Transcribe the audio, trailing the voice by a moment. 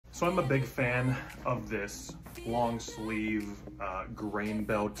So I'm a big fan of this long sleeve grain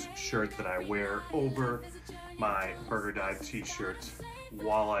belt shirt that I wear over my Burger Dive t-shirt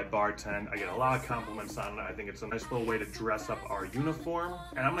while I bartend. I get a lot of compliments on it. I think it's a nice little way to dress up our uniform.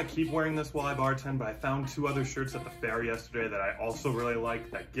 And I'm gonna keep wearing this while I bartend, but I found 2 other shirts at the fair yesterday that I also really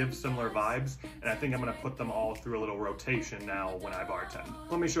like that give similar vibes. And I think I'm gonna put them all through a little rotation now when I bartend.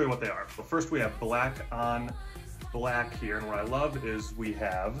 Let me show you what they are. So first we have black on black here. And what I love is we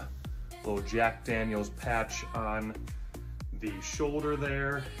have a little Jack Daniels patch on the shoulder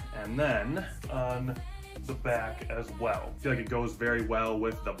there. And then on the back as well. I feel like it goes very well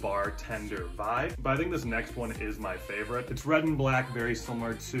with the bartender vibe, but I think this next one is my favorite. It's red and black, very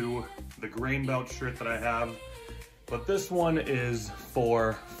similar to the grain belt shirt that I have, but this one is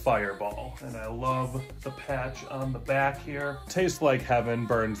for Fireball, and I love the patch on the back here. Tastes like heaven,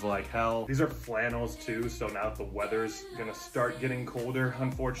 burns like hell. These are flannels too, so now that the weather's gonna start getting colder,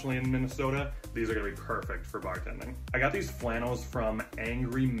 unfortunately in Minnesota, these are gonna be perfect for bartending. I got these flannels from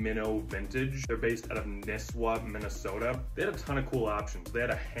Angry Minnow Vintage. They're based out of Nisswa, Minnesota. They had a ton of cool options. They had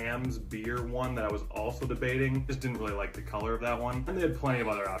a Hamm's beer one that I was also debating. Just didn't really like the color of that one. And they had plenty of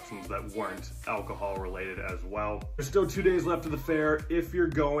other options that weren't alcohol related as well. There's still 2 days left of the fair. If you're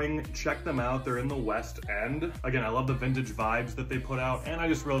going, check them out. They're in the West End. Again, I love the vintage vibes that they put out, and I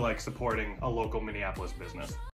just really like supporting a local Minneapolis business.